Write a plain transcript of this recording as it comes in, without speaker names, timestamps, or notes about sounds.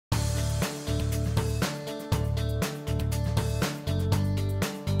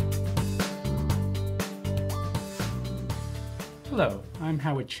Hello, I'm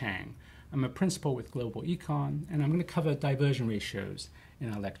Howard Chang. I'm a principal with Global Econ, and I'm going to cover diversion ratios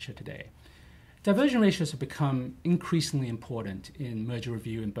in our lecture today. Diversion ratios have become increasingly important in merger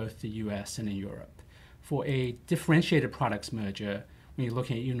review in both the US and in Europe. For a differentiated products merger, when you're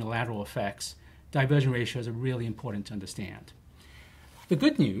looking at unilateral effects, diversion ratios are really important to understand. The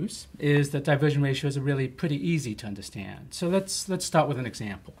good news is that diversion ratios are really pretty easy to understand. So let's start with an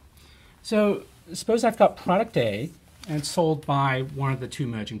example. So suppose I've got product A, and it's sold by one of the two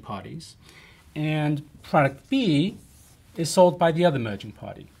merging parties, and product B is sold by the other merging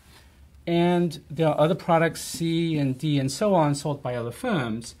party. And there are other products, C and D and so on, sold by other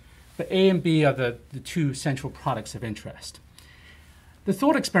firms, but A and B are the two central products of interest. The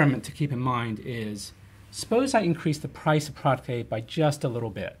thought experiment to keep in mind is, suppose I increase the price of product A by just a little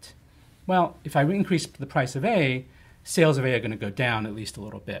bit. Well, if I increase the price of A, sales of A are going to go down at least a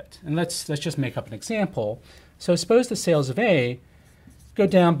little bit. And let's just make up an example. So suppose the sales of A go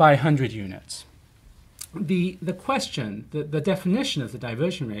down by 100 units. The question, the definition of the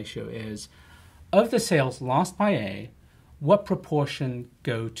diversion ratio is, of the sales lost by A, what proportion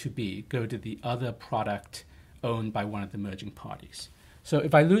go to B, go to the other product owned by one of the merging parties? So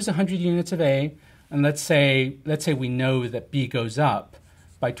if I lose 100 units of A, and let's say we know that B goes up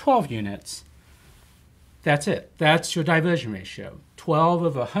by 12 units, that's it. That's your diversion ratio. 12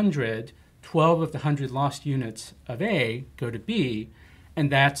 of 100, 12 of the 100 lost units of A go to B,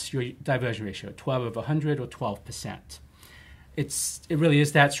 and that's your diversion ratio, 12 of 100 or 12%. It really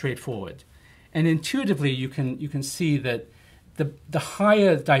is that straightforward. And intuitively, you can see that the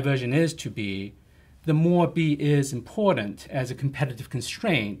higher diversion is to B, the more B is important as a competitive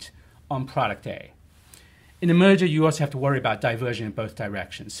constraint on product A. In a merger, you also have to worry about diversion in both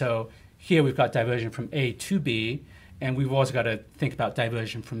directions. So here we've got diversion from A to B, and we've also got to think about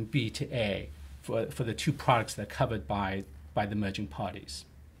diversion from B to A for the two products that are covered by the merging parties.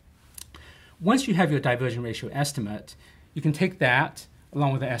 Once you have your diversion ratio estimate, you can take that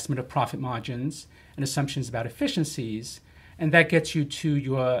along with an estimate of profit margins and assumptions about efficiencies, and that gets you to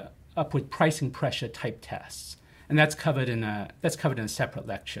your upward pricing pressure type tests. And that's covered in a separate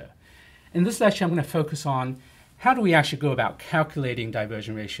lecture. In this lecture, I'm going to focus on how do we actually go about calculating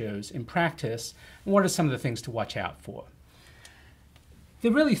diversion ratios in practice, and what are some of the things to watch out for.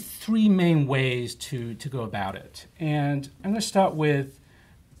 There are really three main ways to go about it. And I'm going to start with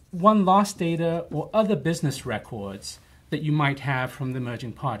one lost data or other business records that you might have from the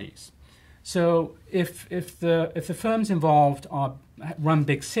merging parties. So if the firms involved run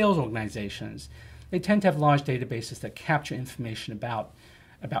big sales organizations, they tend to have large databases that capture information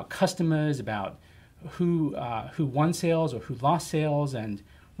about customers, about who won sales or who lost sales, and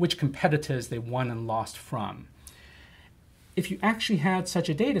which competitors they won and lost from. If you actually had such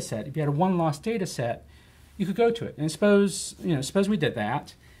a data set, if you had a one-loss data set, you could go to it. And suppose we did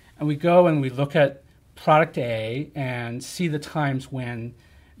that, and we go and we look at product A and see the times when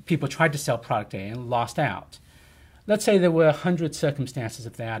people tried to sell product A and lost out. Let's say there were 100 circumstances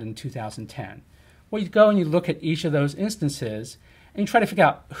of that in 2010. Well, you go and you look at each of those instances, and you try to figure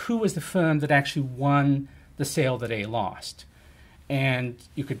out who was the firm that actually won the sale that A lost. And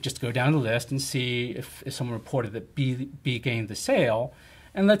you could just go down the list and see if someone reported that B gained the sale.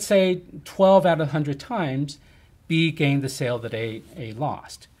 And let's say 12 out of 100 times, B gained the sale that A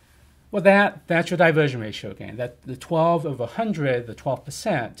lost. Well, that's your diversion ratio again. That the 12 over 100, the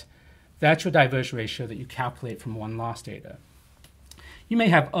 12%, that's your diversion ratio that you calculate from one loss data. You may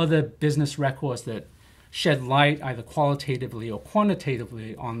have other business records that shed light either qualitatively or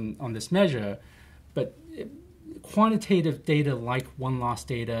quantitatively on this measure, but quantitative data like one-loss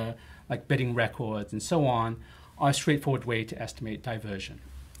data, like bidding records and so on, are a straightforward way to estimate diversion.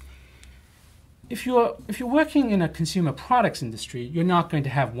 If you're working in a consumer products industry, you're not going to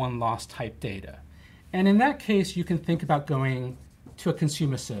have one-loss type data. And in that case, you can think about going to a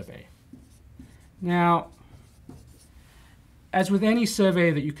consumer survey. Now, as with any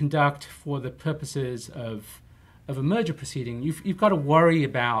survey that you conduct for the purposes of a merger proceeding, you've got to worry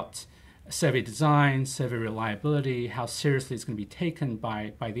about survey design, survey reliability, how seriously it's going to be taken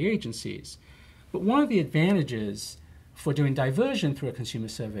by the agencies. But one of the advantages for doing diversion through a consumer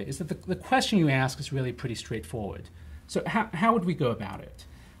survey is that the question you ask is really pretty straightforward. So how would we go about it?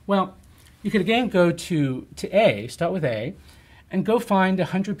 Well, you could again go to A, start with A, and go find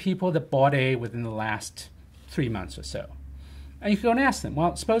 100 people that bought A within the last 3 months or so. And you could go and ask them,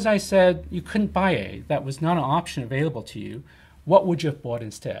 well, suppose I said you couldn't buy A, that was not an option available to you, what would you have bought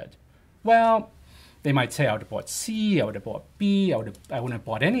instead? Well, they might say I would have bought C, I would have bought B, I wouldn't have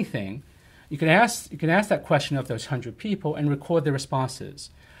bought anything. You can ask that question of those 100 people and record their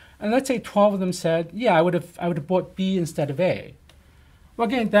responses. And let's say 12 of them said, yeah, I would have bought B instead of A. Well,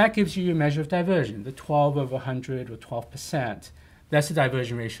 again, that gives you a measure of diversion, the 12 over 100 or 12%. That's the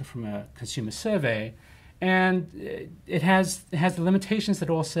diversion ratio from a consumer survey. And it has the limitations that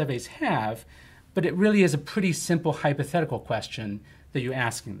all surveys have, but it really is a pretty simple hypothetical question that you're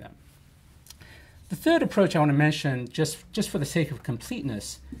asking them. The third approach I want to mention, just for the sake of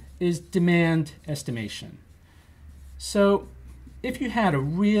completeness, is demand estimation. So if you had a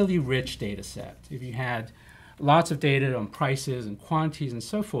really rich data set, if you had lots of data on prices and quantities and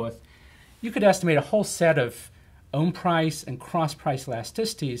so forth, you could estimate a whole set of own price and cross-price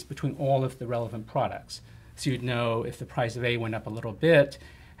elasticities between all of the relevant products. So you'd know if the price of A went up a little bit,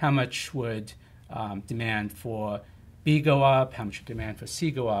 how much would demand for B go up, how much would demand for C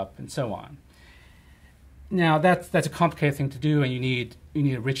go up, and so on. Now, that's a complicated thing to do, and you need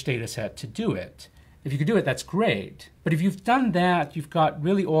a rich data set to do it. If you could do it, that's great. But if you've done that, you've got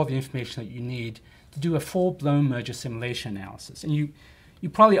really all the information that you need to do a full-blown merger simulation analysis. And you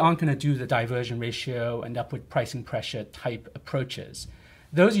probably aren't going to do the diversion ratio and upward pricing pressure type approaches.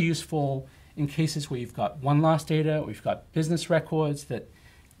 Those are useful in cases where you've got one loss data, or you've got business records that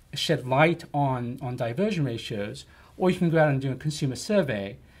shed light on diversion ratios, or you can go out and do a consumer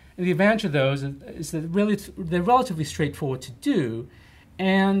survey. And the advantage of those is that they're relatively straightforward to do,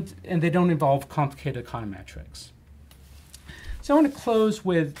 and they don't involve complicated econometrics. So I want to close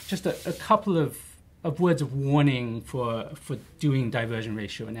with just a couple of words of warning for doing diversion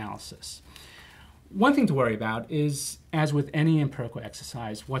ratio analysis. One thing to worry about is, as with any empirical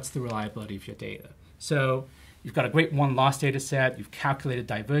exercise, what's the reliability of your data? So you've got a great one-loss data set, you've calculated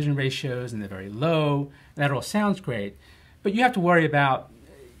diversion ratios, and they're very low. That all sounds great, but you have to worry about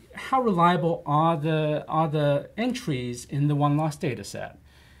how reliable are the entries in the one-loss data set.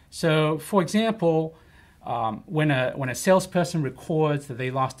 So, for example, when a salesperson records that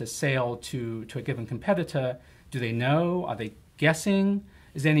they lost a sale to a given competitor, do they know? Are they guessing?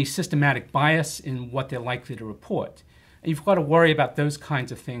 Is there any systematic bias in what they're likely to report? And you've got to worry about those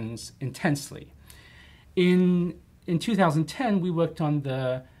kinds of things intensely. In 2010, we worked on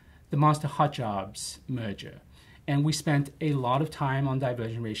the Mazda Hot Jobs merger, and we spent a lot of time on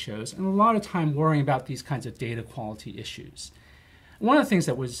diversion ratios and a lot of time worrying about these kinds of data quality issues. One of the things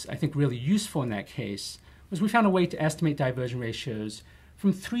that was, I think, really useful in that case was we found a way to estimate diversion ratios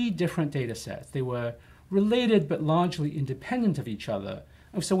from 3 different data sets. They were related but largely independent of each other.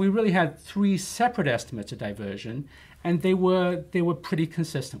 And so we really had 3 separate estimates of diversion, and they were pretty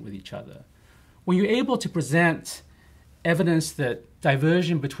consistent with each other. When you're able to present evidence that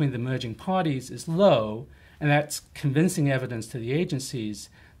diversion between the merging parties is low, and that's convincing evidence to the agencies,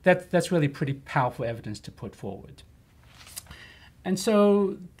 that's really pretty powerful evidence to put forward. And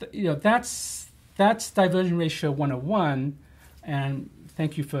so, that's diversion ratio 101, and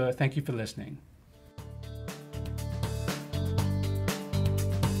thank you for listening.